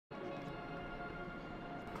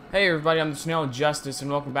Hey everybody, I'm the Snail-O-Justice,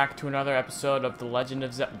 and welcome back to another episode of The Legend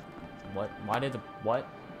of Zelda. What? Why did the... what?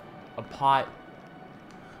 A pot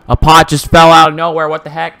just fell out of nowhere, what the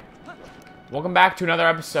heck? Welcome back to another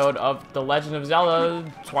episode of The Legend of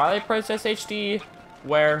Zelda Twilight Princess HD,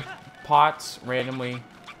 where pots randomly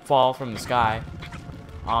fall from the sky.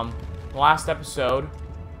 Last episode,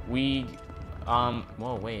 we...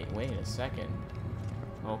 whoa, wait a second.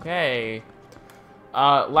 Okay.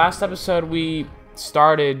 Last episode, we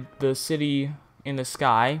started the city in the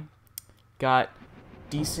sky. We got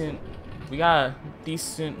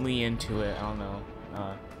decently into it. I don't know.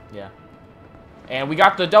 Yeah. And we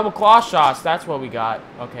got the double claw shots. That's what we got.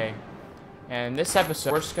 Okay. And this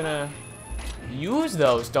episode, we're just gonna use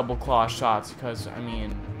those double claw shots because, I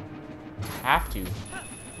mean, have to.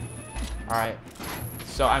 All right.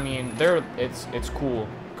 So I mean, it's cool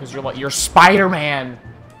because you're Spider-Man,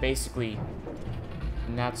 basically,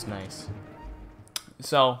 and that's nice.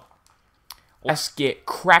 So, let's get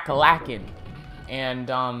crack-a-lackin'. And,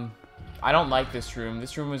 I don't like this room.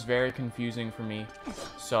 This room was very confusing for me.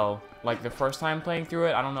 So, like, the first time playing through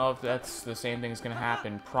it, I don't know if that's the same thing that's gonna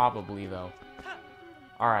happen. Probably, though.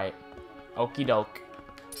 Alright. Okie doke.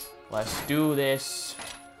 Let's do this.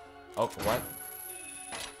 Oh, what?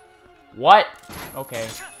 What? Okay.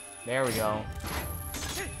 There we go.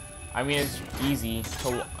 I mean, it's easy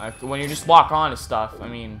to, when you just lock on to stuff. I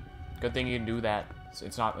mean, good thing you can do that.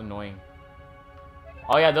 It's not annoying.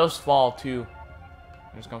 Oh yeah, those fall too.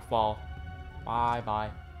 They're just gonna fall. Bye bye.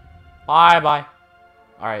 Bye bye.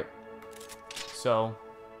 Alright. So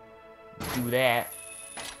do that.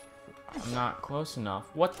 I'm not close enough.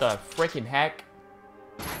 What the freaking heck?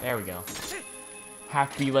 There we go.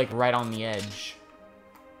 Have to be like right on the edge.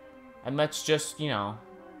 And let's just, you know.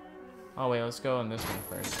 Oh wait, let's go on this one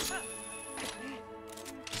first.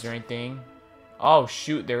 Is there anything? Oh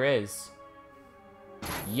shoot, there is.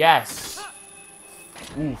 Yes.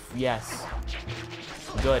 Oof, yes.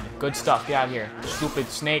 Good stuff. Get out of here. Stupid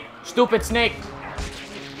snake. Stupid snake!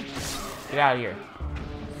 Get out of here.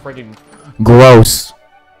 Friggin' gross.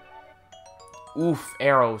 Oof,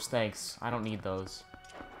 arrows, thanks. I don't need those.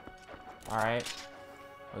 Alright.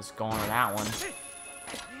 Let's go on to that one.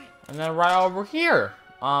 And then right over here.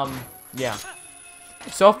 Yeah.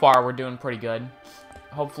 So far, we're doing pretty good.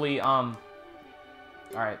 Hopefully,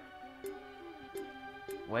 alright.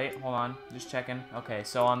 Wait, hold on. Just checking. Okay,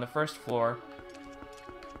 so on the first floor,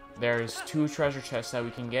 there's 2 treasure chests that we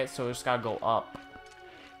can get, so we just gotta go up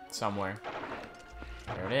somewhere.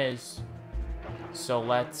 There it is. So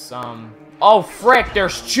let's, oh, frick!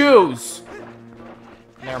 There's shoes!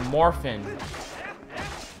 They're morphin'.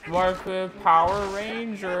 Morphin' Power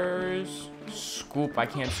Rangers. Scoop. I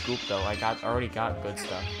can't scoop, though. I already got good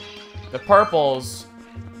stuff. The purples,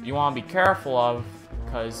 you want to be careful of,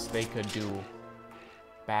 because they could do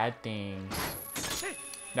bad things.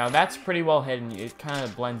 Now that's pretty well hidden. It kind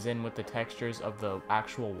of blends in with the textures of the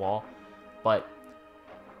actual wall, but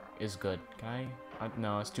is good. Can I?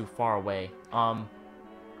 No, it's too far away.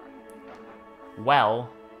 Well,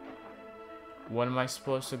 what am I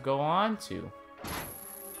supposed to go on to?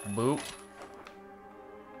 Boop.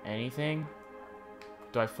 Anything?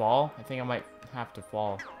 Do I fall? I think I might have to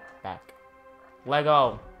fall back.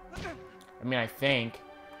 Lego. I mean, I think.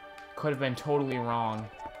 Could have been totally wrong.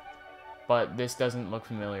 But this doesn't look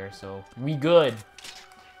familiar, so we good.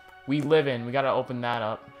 We living. We gotta open that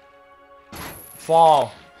up.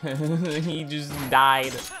 Fall. He just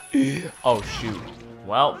died. Oh shoot.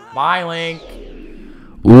 Well, bye Link.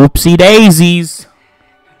 Oopsie daisies.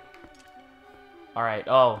 Alright,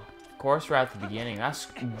 oh. Of course we're at the beginning. That's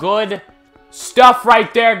good stuff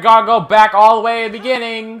right there. Gotta go back all the way to the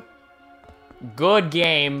beginning. Good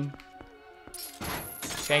game.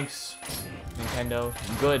 Thanks, Nintendo.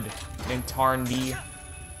 Good. Nintarndi.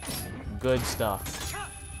 Good stuff.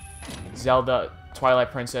 Zelda,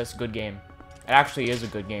 Twilight Princess, good game. It actually is a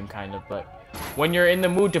good game, kind of, but when you're in the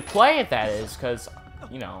mood to play it, that is, because,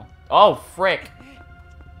 you know. Oh, frick.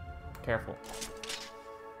 Careful.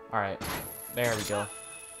 Alright. There we go.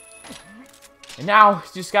 And now,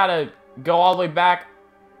 just gotta go all the way back.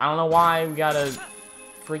 I don't know why. We gotta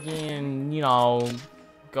freaking, you know,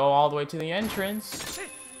 go all the way to the entrance.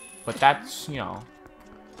 But that's, you know,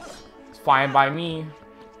 it's fine by me.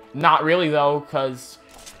 Not really, though, because...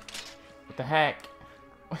 what the heck?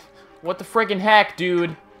 What the freaking heck,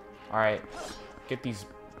 dude? Alright. Get these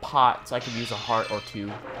pots. I could use a heart or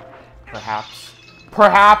 2. Perhaps.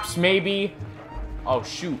 Perhaps, maybe. Oh,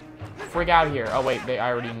 shoot. Freak out of here. Oh, wait.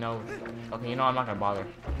 I already know. Okay, you know, I'm not gonna bother.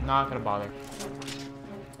 Not gonna bother.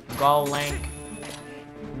 Go, Link.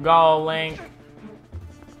 Go, Link.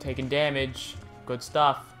 Taking damage. Good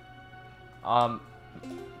stuff.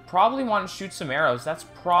 probably want to shoot some arrows. That's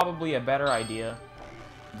probably a better idea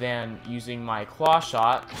than using my claw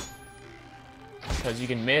shot, because you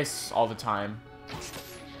can miss all the time.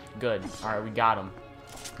 Good. Alright, we got them.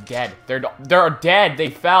 Dead. They're dead. They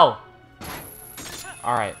fell.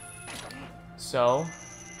 Alright. So,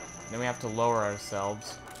 then we have to lower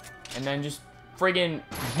ourselves. And then just friggin'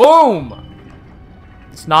 boom!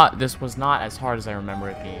 This was not as hard as I remember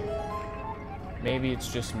it being. Maybe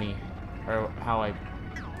it's just me. Or how I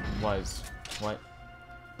was. What?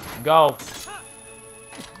 Go!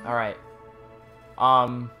 Alright.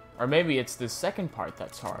 Or maybe it's the second part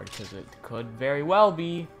that's hard, because it could very well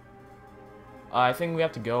be. I think we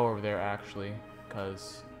have to go over there, actually,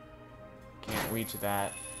 because can't reach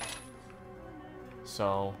that.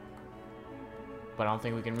 So, but I don't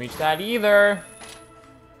think we can reach that either.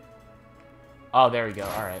 Oh, there we go.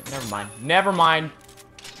 Alright, never mind. Never mind.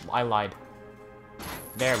 I lied.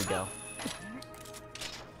 There we go.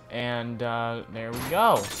 And, there we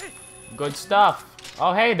go. Good stuff.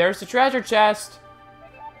 Oh, hey, there's the treasure chest.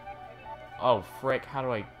 Oh, frick. How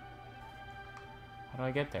do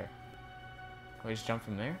I get there? Can I just jump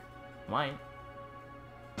from there? Might.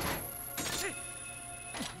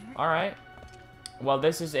 Alright. Well,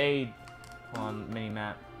 this is a... Hold on,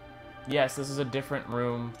 mini-map. Yes, this is a different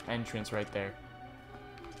room entrance right there.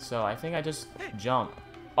 So, I think I just jump.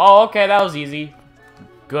 Oh, okay, that was easy.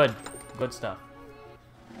 Good. Good stuff.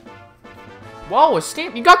 Whoa, a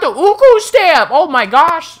stamp! You got the Uku stamp! Oh my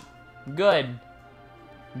gosh! Good.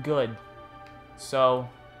 Good. So,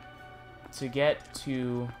 to get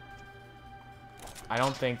to... I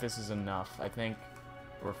don't think this is enough. I think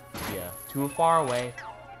we're, yeah, too far away.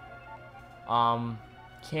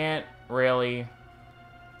 Can't really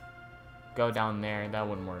go down there. That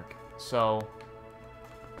wouldn't work. So,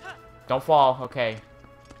 don't fall. Okay.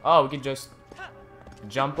 Oh, we can just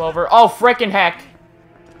jump over. Oh, frickin' heck!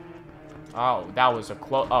 Oh, that was a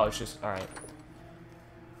close... Oh, it's just... Alright.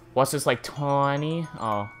 What's this, like 20?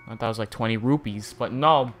 Oh, I thought it was like 20 rupees. But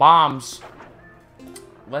no, bombs.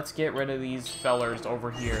 Let's get rid of these fellers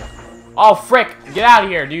over here. Oh, frick! Get out of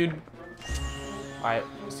here, dude! Alright,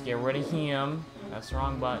 let's get rid of him. That's the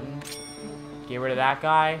wrong button. Get rid of that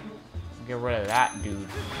guy. Get rid of that dude.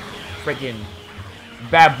 Freaking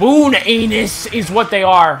baboon anus is what they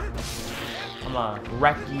are. I'm gonna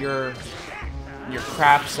wreck your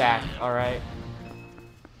crap sack, alright?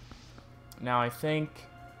 Now I think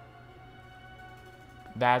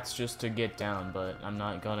that's just to get down, but I'm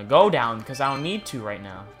not gonna go down because I don't need to right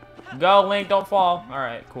now. Go, Link, don't fall.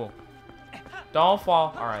 Alright, cool. Don't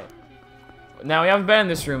fall. Alright. Now we haven't been in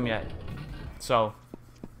this room yet. So,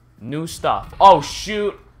 new stuff. Oh,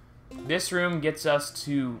 shoot! This room gets us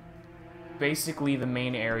to basically the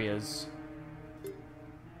main areas.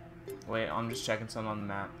 Wait, I'm just checking something on the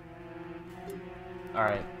map.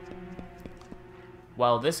 Alright.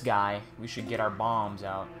 Well, this guy, we should get our bombs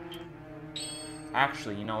out.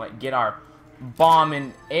 Actually, you know what? Get our bomb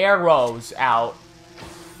and arrows out.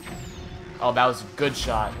 Oh, that was a good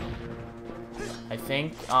shot. I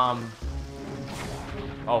think, oh,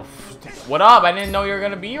 what up? I didn't know you were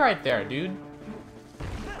gonna be right there, dude.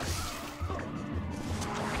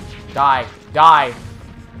 Die. Die.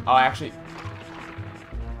 Oh, actually.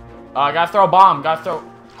 Oh, I gotta throw a bomb. Gotta throw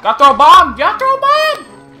a bomb! Gotta throw a bomb!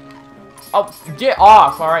 Oh, get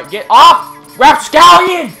off, alright? Get off!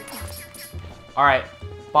 Rapscallion! Alright,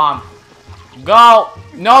 bomb. Go!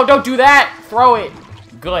 No, don't do that! Throw it!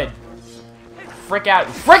 Good. Frick out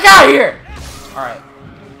of here! Alright.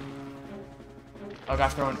 Oh,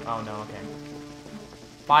 gosh, throwing. Oh, no, okay.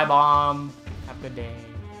 Bye, bomb. Have a good day.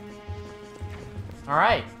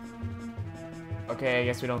 Alright. Okay, I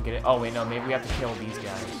guess we don't get it. Oh, wait, no, maybe we have to kill these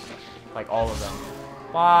guys. Like, all of them.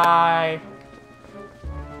 Bye!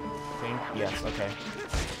 I think, yes, okay.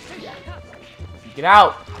 Get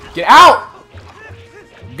out! Get out!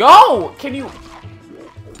 Go! Can you...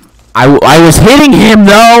 I was hitting him,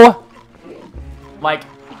 though! Like...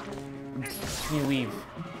 Can you leave?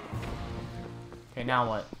 Okay, now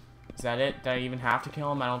what? Is that it? Did I even have to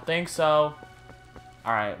kill him? I don't think so.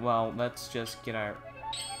 Alright, well, let's just get our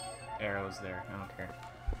arrows there. I don't care.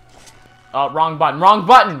 Oh, wrong button. Wrong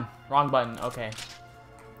button! Wrong button. Okay.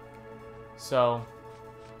 So...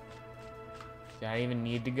 Did I even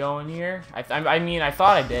need to go in here? I mean, I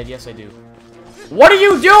thought I did. Yes, I do. What are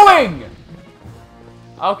you doing?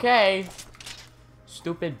 Okay.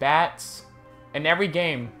 Stupid bats. In every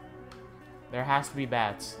game, there has to be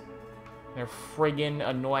bats. They're friggin'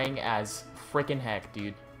 annoying as frickin' heck,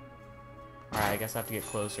 dude. Alright, I guess I have to get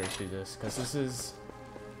closer to this, because this is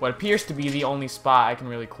what appears to be the only spot I can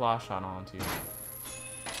really claw shot onto.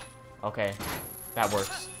 Okay, that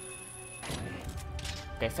works.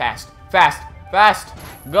 Okay, fast, fast, fast.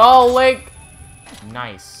 Go, Link.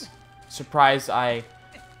 Nice. Surprised I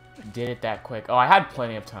did it that quick. Oh, I had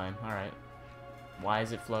plenty of time. All right. Why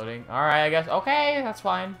is it floating? All right, I guess. Okay, that's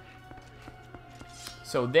fine.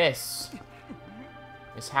 So this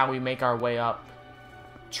is how we make our way up,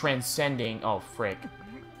 transcending. Oh, frick.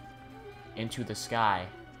 Into the sky.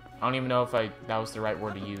 I don't even know if that was the right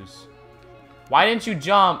word to use. Why didn't you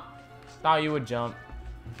jump? Thought you would jump.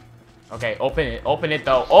 Okay, open it. Open it,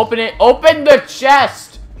 though. Open it. Open the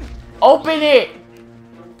chest. Open it.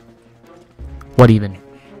 What even?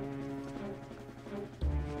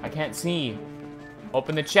 I can't see.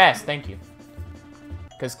 Open the chest. Thank you.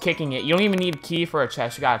 Because kicking it, you don't even need a key for a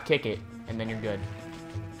chest. You gotta kick it, and then you're good.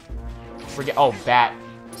 Forget. Oh, bat.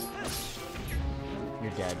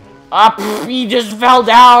 You're dead. Up! He just fell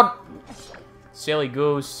down! Silly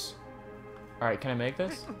goose. Alright, can I make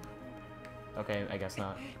this? Okay, I guess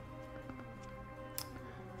not.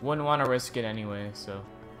 Wouldn't want to risk it anyway, so.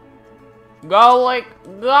 Go, Link!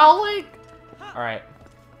 Go, Link! Alright.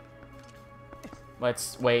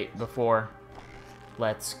 Let's wait before.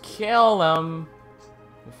 Let's kill them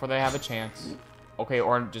before they have a chance. Okay,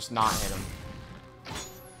 or just not hit them.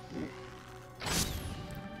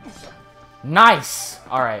 Nice!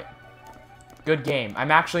 Alright. Good game. I'm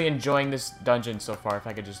actually enjoying this dungeon so far. If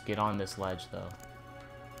I could just get on this ledge, though.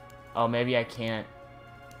 Oh, maybe I can't,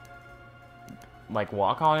 like,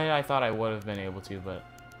 walk on it? I thought I would have been able to, but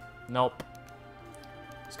nope.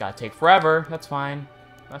 It's gotta take forever. That's fine.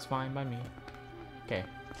 That's fine by me. Okay.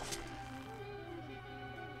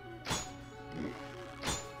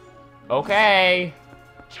 Okay.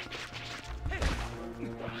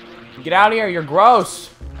 Get out of here. You're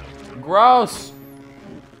gross. Gross.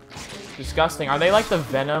 Disgusting. Are they like the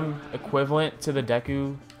Venom equivalent to the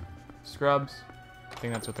Deku scrubs? I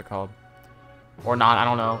think that's what they're called. Or not, I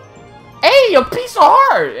don't know. Hey, a piece of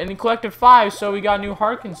heart! And he collected 5, so we got a new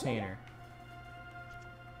heart container.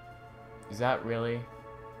 Is that really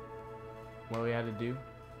what we had to do?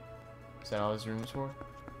 Is that all this room is for?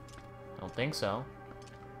 I don't think so.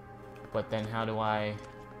 But then how do I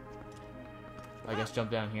guess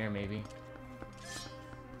jump down here, maybe.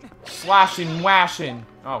 Slashing, washing.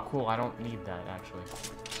 Oh, cool. I don't need that, actually.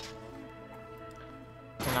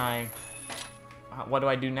 Can I... What do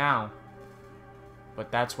I do now?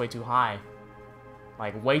 But that's way too high.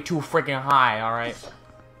 Like, way too freaking high, alright?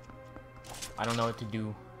 I don't know what to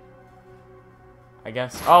do. I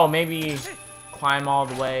guess... Oh, maybe climb all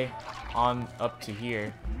the way on up to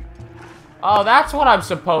here. Oh, that's what I'm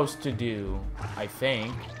supposed to do, I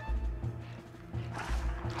think.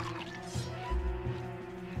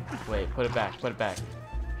 Wait, put it back, put it back.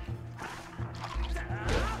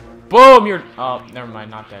 Boom, you're... Oh, never mind,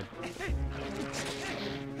 not dead.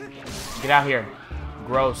 Get out here.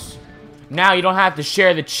 Gross. Now you don't have to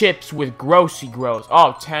share the chips with Grossy Gross.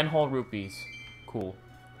 Oh, 10 whole rupees. Cool.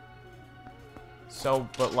 So,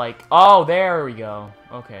 but like... Oh, there we go.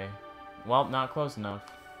 Okay. Well, not close enough.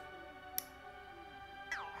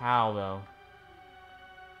 How, though?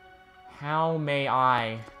 How may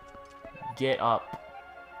I get up?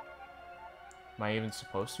 Am I even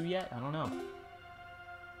supposed to yet? I don't know.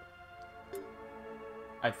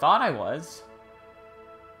 I thought I was.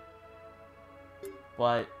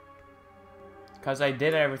 But because I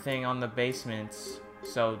did everything on the basements,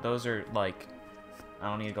 so those are like, I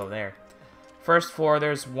don't need to go there. First floor,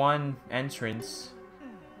 there's one entrance,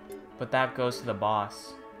 but that goes to the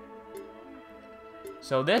boss.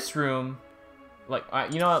 So this room, like,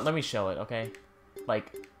 you know what? Let me show it, okay?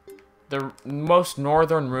 Like, the most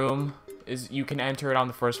northern room is, you can enter it on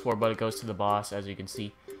the first floor, but it goes to the boss, as you can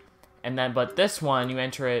see. And then, but this one, you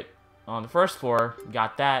enter it on the first floor,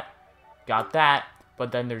 got that,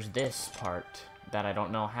 but then there's this part that I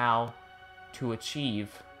don't know how to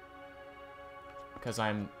achieve, because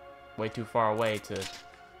I'm way too far away to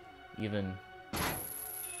even,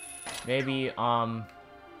 maybe, I'll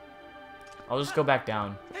just go back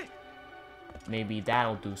down. Maybe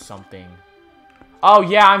that'll do something. Oh,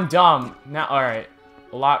 yeah, I'm dumb. Now, alright.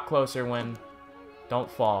 A lot closer when...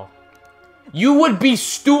 Don't fall. You would be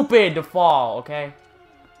stupid to fall, okay?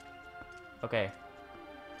 Okay.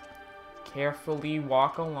 Carefully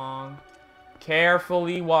walk along.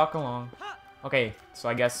 Carefully walk along. Okay, so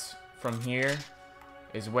I guess from here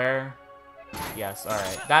is where... Yes,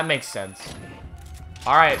 alright. That makes sense.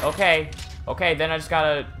 Alright, okay. Okay, then I just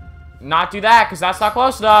gotta not do that, because that's not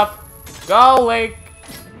close enough. Go, Link!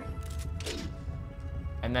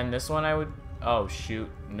 And then this one I would... Oh, shoot.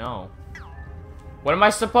 No. What am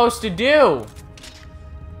I supposed to do?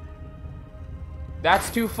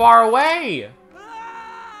 That's too far away.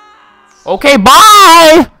 Okay,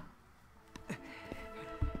 bye!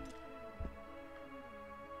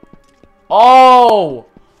 Oh!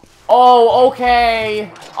 Oh, okay.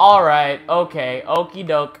 Alright, okay. Okie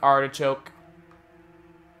doke, artichoke.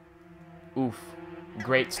 Oof.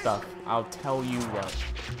 Great stuff. I'll tell you what.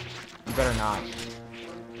 You better not.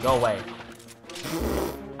 Go away.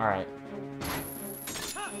 Alright.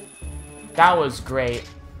 That was great.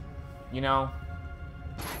 You know?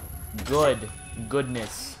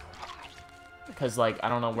 Goodness. Because, like, I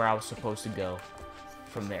don't know where I was supposed to go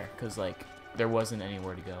from there. Because, like, there wasn't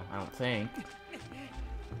anywhere to go. I don't think.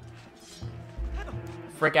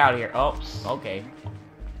 Frick out of here. Oh, okay.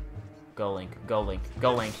 Go, Link. Go, Link.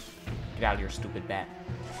 Go, Link. Get out of here, stupid bat.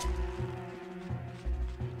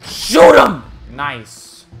 Shoot him!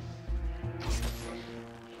 Nice.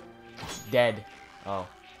 Dead. Oh.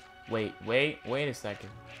 Wait a second.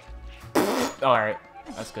 Alright.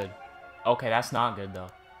 That's good. Okay, that's not good, though.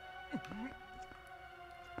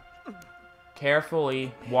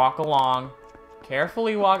 Carefully walk along.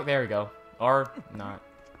 Carefully walk. There we go. Or not.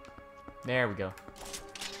 There we go.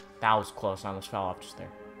 That was close. I almost fell off just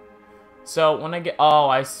there. So, when I get... Oh,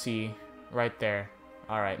 I see. Right there.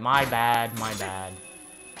 Alright, my bad, my bad.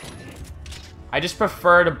 I just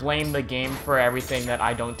prefer to blame the game for everything that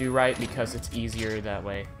I don't do right because it's easier that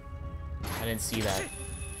way. I didn't see that.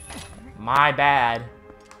 My bad.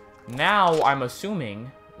 Now, I'm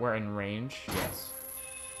assuming we're in range. Yes.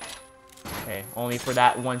 Okay, only for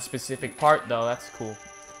that one specific part, though. That's cool.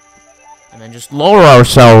 And then just lower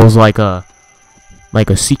ourselves like a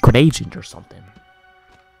secret agent or something.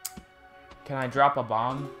 Can I drop a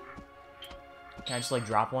bomb? Can I just, like,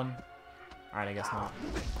 drop one? Alright, I guess not.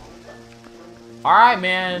 Alright,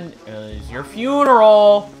 man. It's your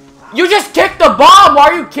funeral. You just kicked the bomb!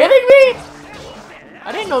 Are you kidding me?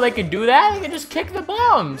 I didn't know they could do that. They could just kick the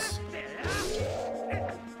bombs.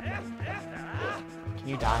 Can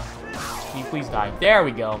you die? Can you please die? There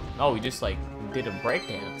we go. Oh, we just, like, did a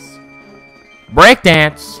breakdance.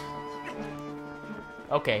 Breakdance!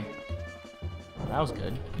 Okay. That was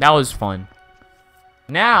good. That was fun.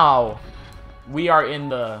 Now, we are in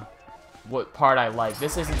the... what part I like.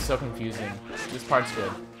 This isn't so confusing. This part's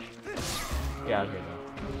good. Get out of here,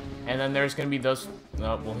 though. And then there's gonna be those...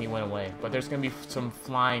 Oh, well, he went away. But there's gonna be some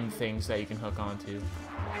flying things that you can hook onto.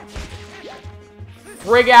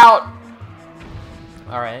 Frig out!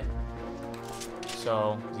 Alright.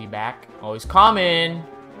 So, is he back? Oh, he's coming!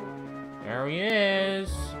 There he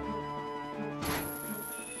is!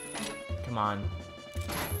 Come on.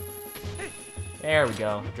 There we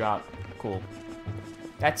go. Drop. Cool.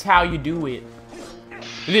 That's how you do it.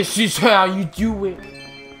 This is how you do it!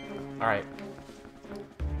 Alright.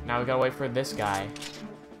 Now we gotta wait for this guy.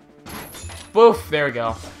 Boof! There we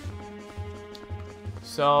go.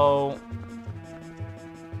 So...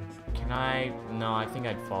 Can I... No, I think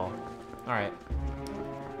I'd fall. Alright.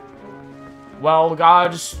 Well, we gotta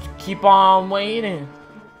just keep on waiting.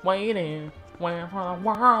 Waiting. Waiting for the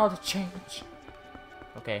world to change.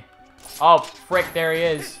 Okay. Oh, frick, there he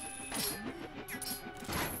is.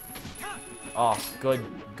 Oh,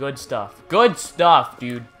 good stuff. Good stuff,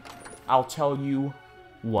 dude. I'll tell you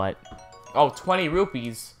what. Oh, 20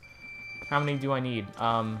 rupees. How many do I need?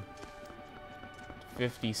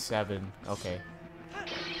 57. Okay.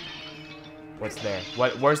 What's there?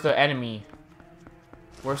 Where's the enemy?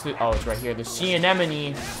 Where's the... Oh, it's right here. The sea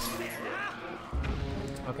anemone.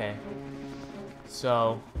 Okay.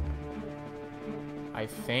 So... I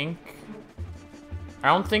think... I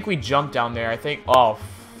don't think we jumped down there. I think... Oh,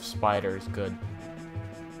 spiders. Good.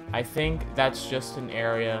 I think that's just an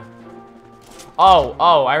area...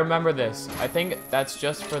 Oh, I remember this. I think that's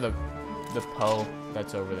just for the Poe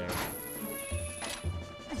that's over there.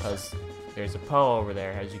 Because there's a Poe over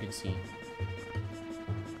there, as you can see.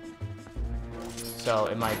 So,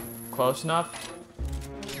 am I close enough?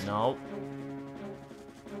 Nope.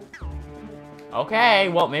 Okay,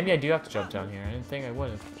 well, maybe I do have to jump down here. I didn't think I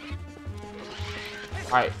would have.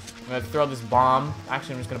 Alright, I'm gonna throw this bomb.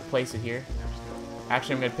 Actually, I'm just gonna place it here.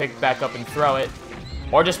 Actually, I'm gonna pick it back up and throw it.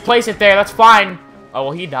 Or just place it there, that's fine! Oh,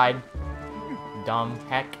 well, he died. Dumb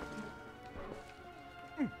heck.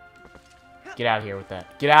 Get out of here with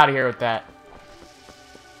that. Get out of here with that.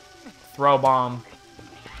 Throw bomb.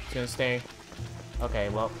 It's gonna stay. Okay,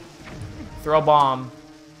 well. Throw bomb.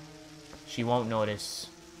 She won't notice.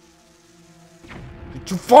 You're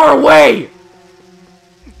too far away!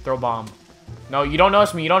 Throw bomb. No, you don't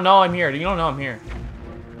notice me. You don't know I'm here. You don't know I'm here.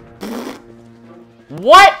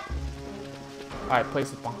 What? Alright,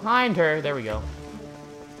 place it behind her. There we go.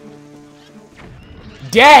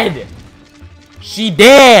 Dead! She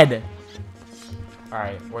dead!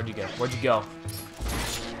 Alright, where'd you go? Where'd you go?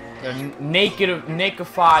 Gonna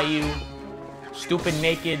nakedify you. Stupid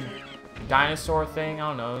naked dinosaur thing. I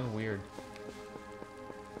don't know. It was weird.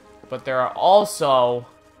 But there are also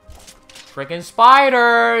freaking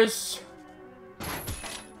spiders.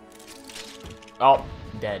 Oh,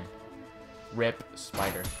 dead. Rip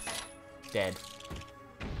spider. Dead.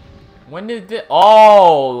 When did this...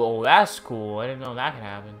 Oh, that's cool. I didn't know that could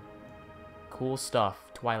happen. Cool stuff.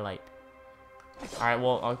 Twilight. Alright,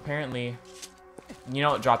 well, apparently... You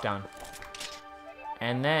know what? Drop down.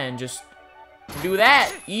 And then just do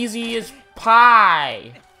that. Easy as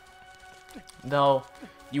pie. Though,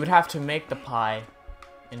 you would have to make the pie.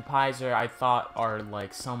 And pies are, I thought, are,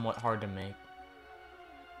 like, somewhat hard to make.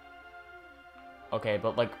 Okay,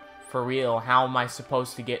 but, like, for real, how am I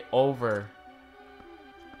supposed to get over?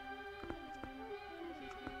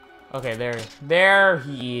 Okay, there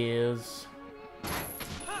he is.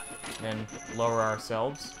 Then lower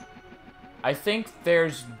ourselves. I think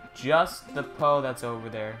there's just the Poe that's over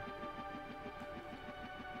there.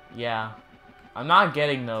 Yeah. I'm not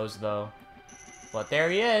getting those, though. But there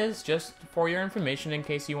he is, just for your information in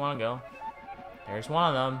case you want to go. There's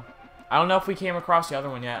one of them. I don't know if we came across the other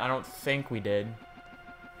one yet. I don't think we did.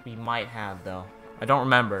 We might have, though. I don't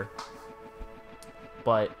remember.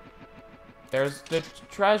 But there's the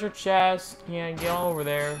treasure chest. Yeah, get over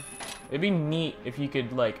there. It'd be neat if you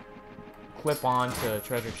could, like, clip on to a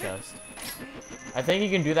treasure chest. I think you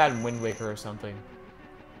can do that in Wind Waker or something.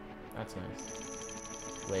 That's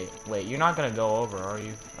nice. Wait, you're not gonna go over, are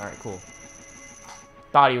you? Alright, cool.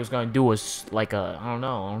 Thought he was gonna do us like a, I don't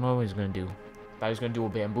know what he was gonna do. Thought he was gonna do a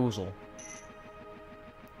bamboozle.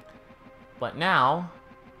 But now,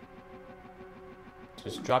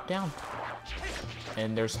 just drop down.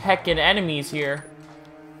 And there's heckin' enemies here.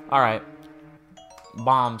 Alright.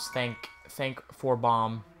 Bombs, thank for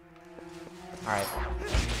bomb. Alright.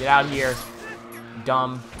 Get out of here.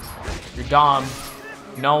 Dumb. You're dumb.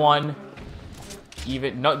 No one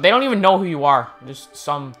even, no, they don't even know who you are. Just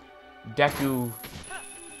some Deku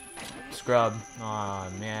scrub. Aw,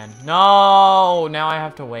 man. No! Now I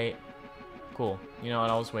have to wait. Cool. You know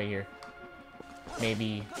what? I'll just wait here.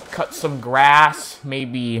 Maybe cut some grass.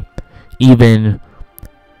 Maybe even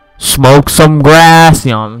smoke some grass.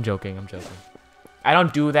 You know, I'm joking. I'm joking. I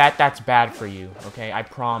don't do that. That's bad for you. Okay? I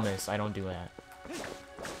promise I don't do that.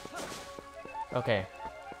 Okay.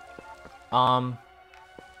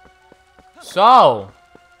 So.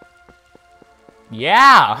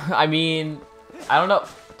 Yeah. I mean, I don't know.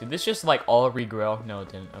 Did this just, like, all regrow? No, it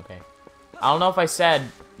didn't. Okay. I don't know if I said,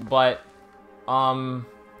 but,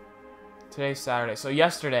 today's Saturday. So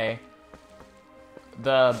yesterday,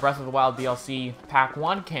 the Breath of the Wild DLC Pack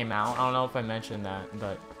 1 came out. I don't know if I mentioned that,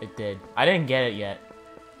 but it did. I didn't get it yet.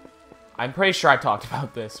 I'm pretty sure I talked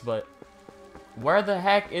about this, but where the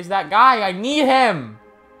heck is that guy? I need him!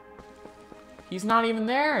 He's not even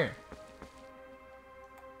there.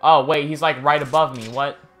 Oh, wait, he's like right above me.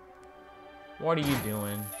 What? What are you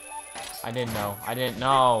doing? I didn't know. I didn't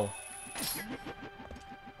know.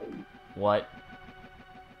 What?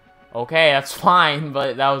 Okay, that's fine,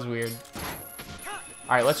 but that was weird.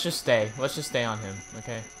 Alright, let's just stay. Let's just stay on him,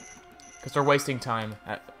 okay? Because we're wasting time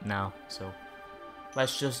now, so.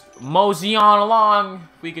 Let's just mosey on along.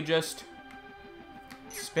 We could just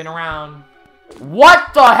spin around.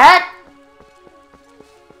 What the heck?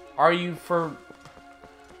 Are you for...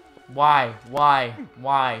 Why? Why?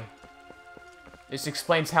 Why? This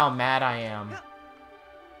explains how mad I am.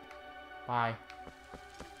 Why?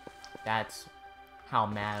 That's how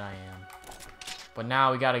mad I am. But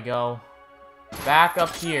now we gotta go back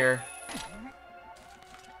up here.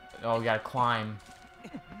 Oh, we gotta climb.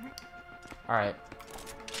 Alright.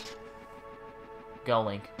 Go,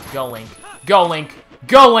 Link. Go, Link. Go, Link.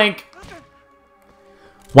 Go, Link!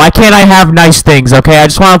 Why can't I have nice things, okay? I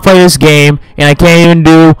just want to play this game, and I can't even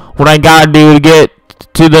do what I gotta do to get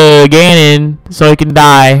to the Ganon so he can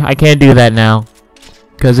die. I can't do that now.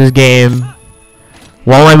 Because this game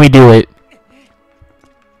won't let me do it.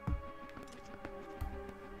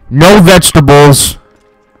 No vegetables!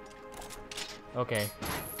 Okay.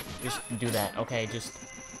 Just do that. Okay, just...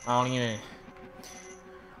 I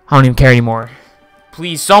don't even care anymore.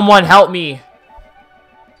 Please, someone help me!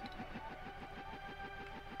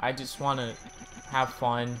 I just want to have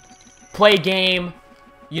fun. Play game.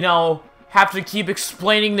 You know, have to keep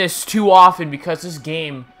explaining this too often because this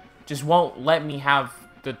game just won't let me have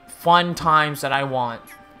the fun times that I want.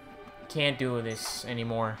 Can't do this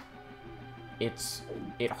anymore.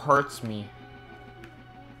 It hurts me.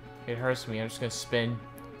 It hurts me. I'm just gonna spin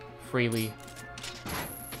freely.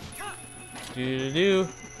 Do-do-do.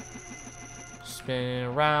 Spin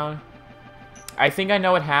around. I think I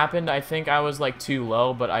know what happened. I think I was like too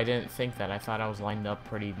low, but I didn't think that. I thought I was lined up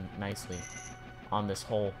pretty nicely on this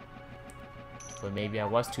hole. But maybe I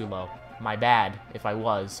was too low. My bad, if I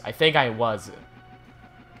was. I think I was.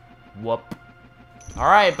 Whoop.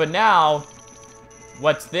 Alright, but now...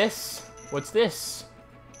 What's this? What's this?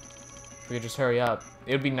 If we could just hurry up.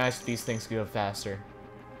 It would be nice if these things could go faster.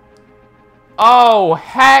 Oh,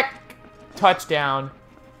 heck! Touchdown.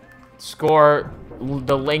 Score.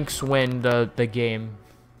 The Lynx win the game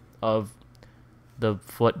of the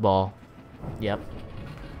football. Yep.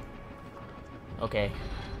 Okay.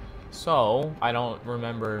 So, I don't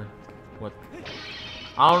remember what...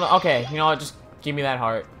 I don't know. Okay, you know what? Just give me that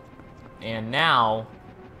heart. And now...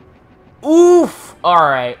 Oof!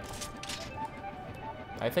 Alright.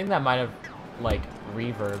 I think that might have, like,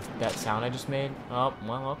 reverbed that sound I just made. Oh,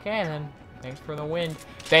 well, okay then. Thanks for the wind.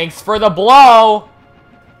 Thanks for the blow!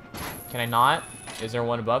 Can I not? Is there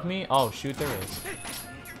one above me? Oh, shoot, there is.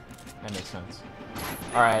 That makes sense.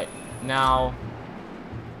 Alright, now...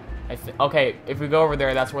 okay, if we go over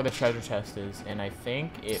there, that's where the treasure chest is. And I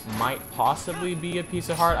think it might possibly be a piece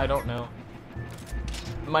of heart. I don't know.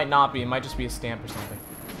 It might not be. It might just be a stamp or something.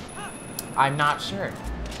 I'm not sure.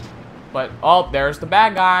 But, oh, there's the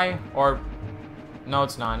bad guy. Or, no,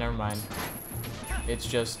 it's not. Never mind. It's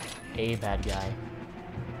just a bad guy.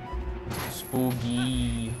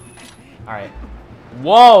 Spooky. Alright.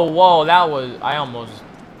 Whoa, whoa, that was... I almost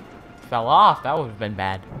fell off. That would have been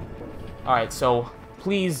bad. Alright, so,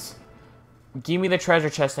 please, give me the treasure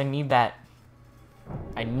chest. I need that.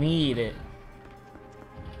 I need it.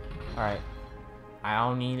 Alright. I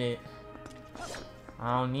don't need it.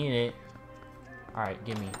 I don't need it. Alright,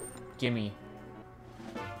 gimme. Gimme.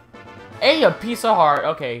 Hey, a piece of heart.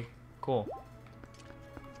 Okay, cool.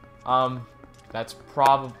 That's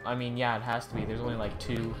probably... I mean, yeah, it has to be. There's only, like,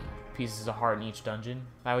 2 pieces of heart in each dungeon,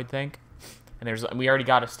 I would think. And there's... We already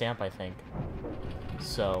got a stamp, I think.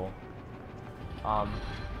 So...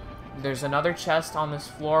 There's another chest on this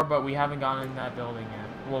floor, but we haven't gone in that building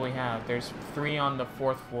yet. Well, we have. There's 3 on the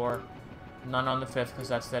 4th floor. None on the 5th, because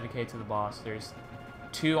that's dedicated to the boss. There's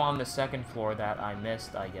 2 on the 2nd floor that I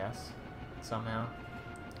missed, I guess. Somehow.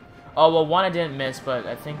 Oh, well, 1 I didn't miss, but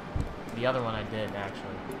I think the other one I did,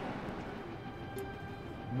 actually.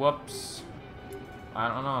 Whoops. I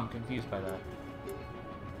don't know, I'm confused by that.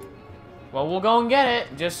 Well, we'll go and get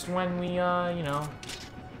it, just when we, you know...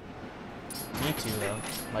 need to, though.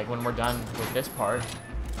 Like, when we're done with this part.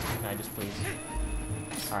 Can I just please?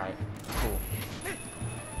 Alright, cool.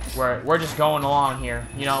 We're just going along here.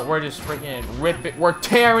 You know, we're just freaking ripping. We're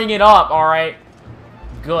tearing it up, alright?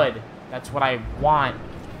 Good. That's what I want.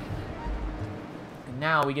 And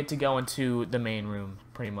now we get to go into the main room,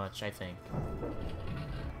 pretty much, I think.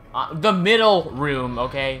 The middle room,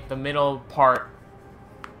 okay? The middle part.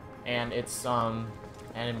 And it's,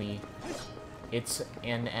 enemy. It's a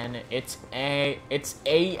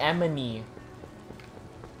enemy.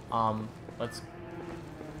 Let's...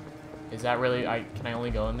 Is that really... Can I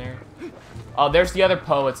only go in there? Oh, there's the other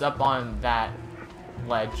Poe. It's up on that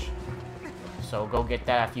ledge. So go get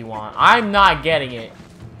that if you want. I'm not getting it.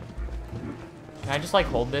 Can I just, like,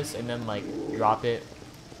 hold this and then, like, drop it?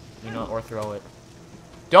 You know, or throw it.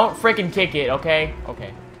 Don't freaking kick it, okay?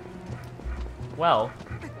 Okay. Well,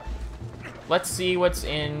 let's see what's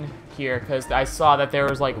in here, because I saw that there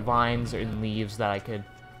was, like, vines and leaves that I could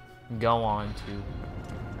go on to.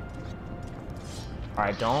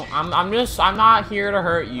 Alright, don't. I'm not here to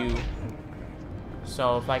hurt you.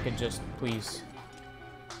 So, if I could just, please.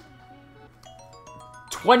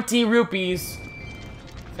 20 rupees!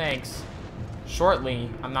 Thanks. Shortly,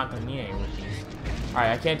 I'm not gonna need any rupees.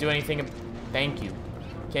 Alright, I can't do anything. Thank you.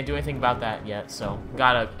 Can't do anything about that yet, so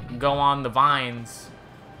gotta go on the vines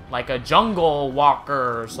like a jungle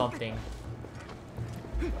walker or something.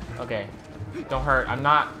 Okay, don't hurt. I'm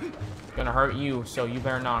not gonna hurt you, so you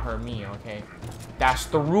better not hurt me, okay? That's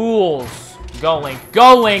the rules. Go, Link.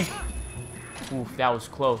 Go, Link! Oof, that was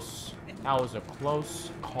close. That was a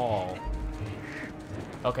close call.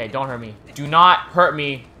 Okay, don't hurt me. Do not hurt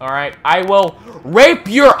me, alright? I will rape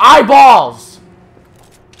your eyeballs!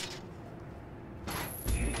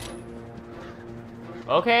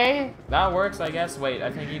 Okay, that works, I guess. Wait,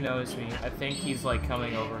 I think he noticed me. I think he's, like,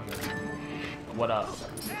 coming over here. What up?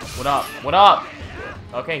 What up? What up?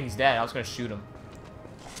 Okay, he's dead. I was gonna shoot him.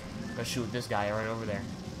 I'm gonna shoot this guy right over there.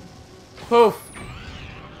 Poof!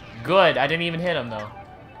 Good. I didn't even hit him, though.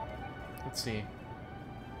 Let's see.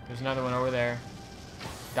 There's another one over there.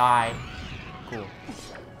 Die. Cool.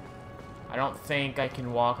 I don't think I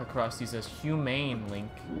can walk across these as humane,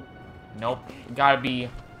 Link. Nope.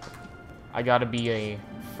 I gotta be a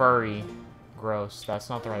furry. Gross. That's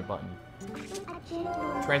not the right button.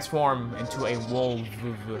 Transform into a wolf.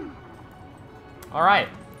 Alright.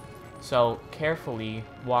 So, carefully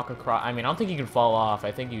walk across. I mean, I don't think you can fall off.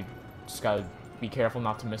 I think you Just gotta be careful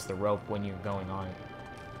not to miss the rope when you're going on it.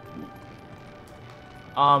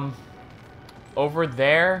 Over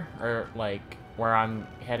there, or like where I'm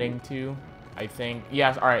heading to, I think.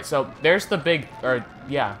 Yes, alright, so there's the big, or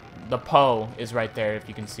yeah, the Poe is right there if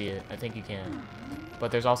you can see it. I think you can.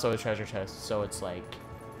 But there's also a treasure chest, so it's like,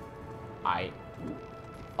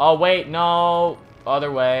 oh wait, no,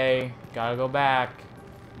 other way. Gotta go back.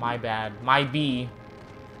 My bad. My B.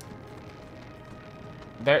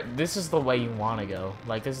 This is the way you want to go.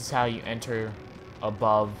 Like, this is how you enter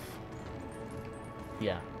above.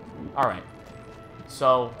 Yeah. Alright.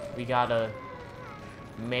 So, we gotta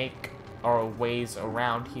make our ways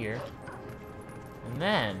around here. And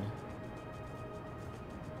then...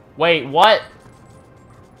 Wait, what?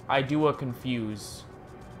 I do a confuse.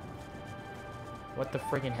 What the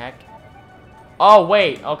friggin' heck? Oh,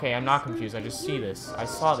 wait. Okay, I'm not confused. I just see this. I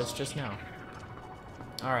saw this just now.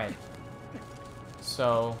 Alright.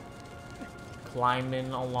 So,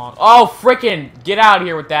 climbing along. Oh, frickin'! Get out of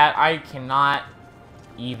here with that. I cannot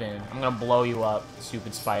even. I'm gonna blow you up,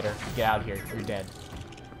 stupid spider. Get out of here. You're dead.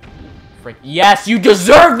 Frick. Yes, you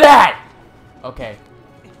deserve that! Okay.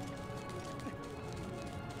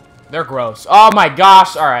 They're gross. Oh my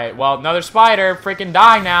gosh. Alright, well, another spider. Freaking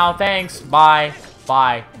die now. Thanks. Bye.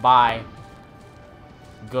 Bye. Bye.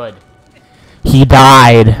 Good. He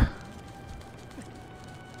died.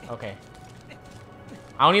 Okay.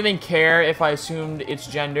 I don't even care if I assumed its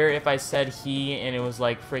gender. If I said he and it was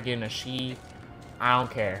like friggin' a she. I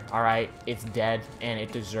don't care. Alright? It's dead and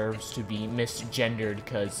it deserves to be misgendered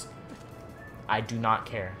because I do not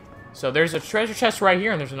care. So there's a treasure chest right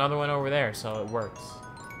here and there's another one over there, so it works.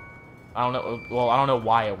 I don't know, well, I don't know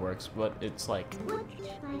why it works, but it's like,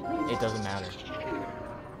 it doesn't matter.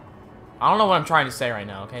 I don't know what I'm trying to say right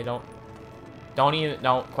now, okay? Don't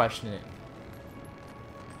question it.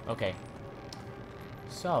 Okay.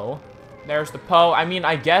 So, there's the Poe. I mean,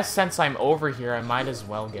 I guess since I'm over here, I might as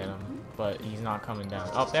well get him, but he's not coming down.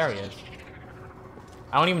 Oh, there he is.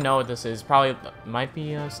 I don't even know what this is. Probably, might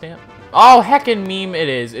be a stamp. Oh, heckin' meme it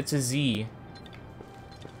is. It's a Z.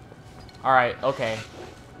 Alright, okay.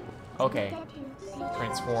 Okay.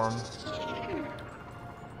 Transform.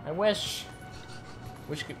 I wish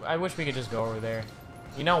we could just go over there.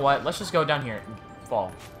 You know what? Let's just go down here and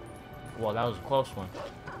fall. Well, that was a close one.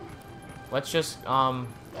 Let's just, can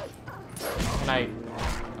I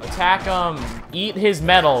attack him? Eat his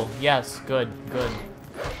metal. Yes, good, good.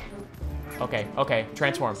 Okay, okay.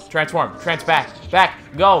 Transform. Transform. Back.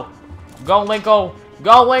 Go. Go, Linko.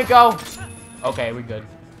 Go, Linko. Okay, we're good.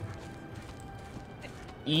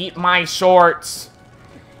 Eat my shorts.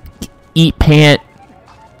 Eat pant.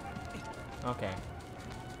 Okay.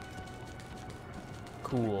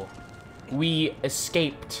 Cool. We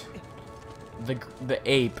escaped the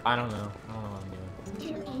ape. I don't know what I'm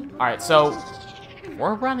doing. All right, so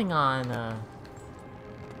we're running on.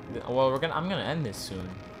 Well, I'm gonna end this soon.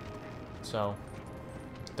 So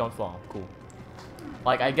don't fall. Cool.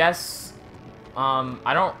 Like, I guess.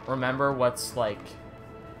 I don't remember what's like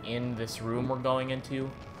in this room we're going into,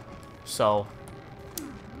 so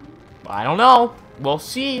I don't know. We'll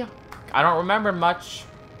see. I don't remember much,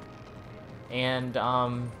 and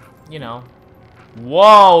you know,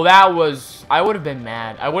 whoa, that was, I would have been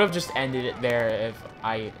mad. I would have just ended it there if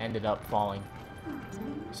I ended up falling.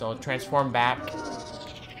 So transform back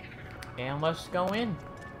and let's go in,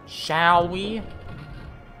 shall we?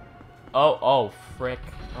 Oh frick.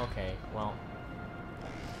 Okay, well,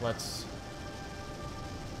 let's.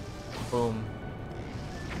 Boom.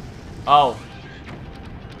 Oh,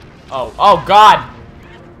 God!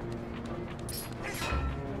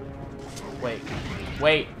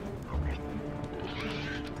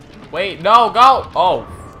 Wait, no, go! Oh,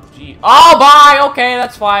 gee. Oh, bye! Okay,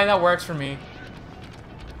 that's fine, that works for me.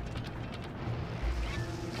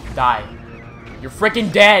 Die. You're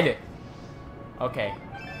freaking dead! Okay.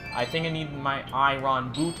 I think I need my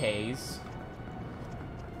iron booties.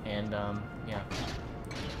 And, yeah.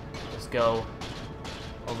 Let's go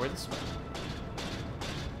over this way.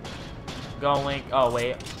 Go, Link. Oh,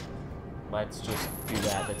 wait. Let's just do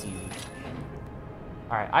that. That's easy.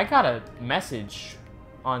 Alright, I got a message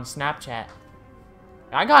on Snapchat.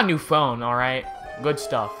 I got a new phone, alright? Good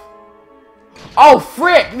stuff. Oh,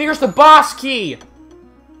 frick! There's the boss key!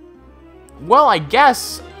 Well, I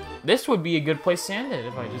guess this would be a good place to end it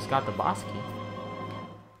if I just got the boss key.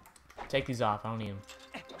 Take these off. I don't need them.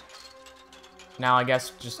 Now, I guess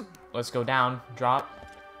just let's go down. Drop.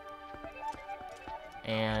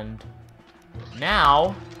 And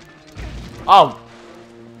now... Oh!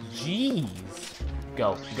 Jeez.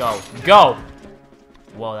 Go.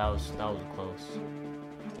 Whoa, that was close.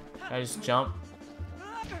 Can I just jump?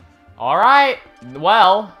 Alright,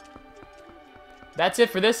 well, that's it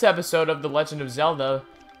for this episode of The Legend of Zelda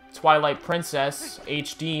Twilight Princess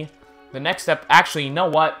HD. The next step, actually, you know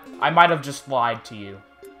what? I might have just lied to you.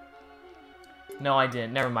 No, I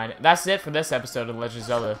didn't. Never mind. That's it for this episode of The Legend of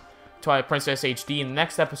Zelda Twilight Princess HD. In the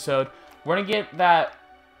next episode, we're gonna get that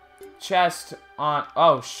chest on...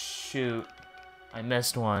 Oh, shoot. I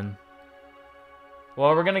missed one.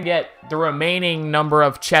 Well, we're gonna get the remaining number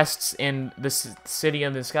of chests in the city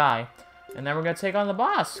of the sky. And then we're gonna take on the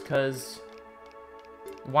boss, because...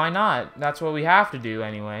 Why not? That's what we have to do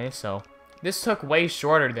anyway, so... This took way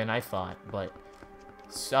shorter than I thought, but...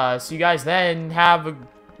 see you guys then. Have a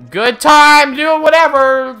good time doing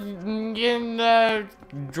whatever. Getting,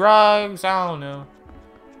 drugs, I don't know.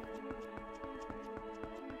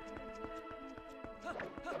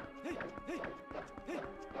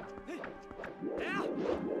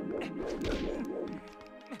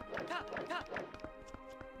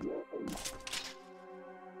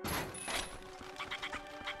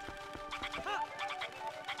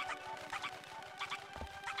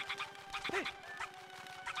 Hey!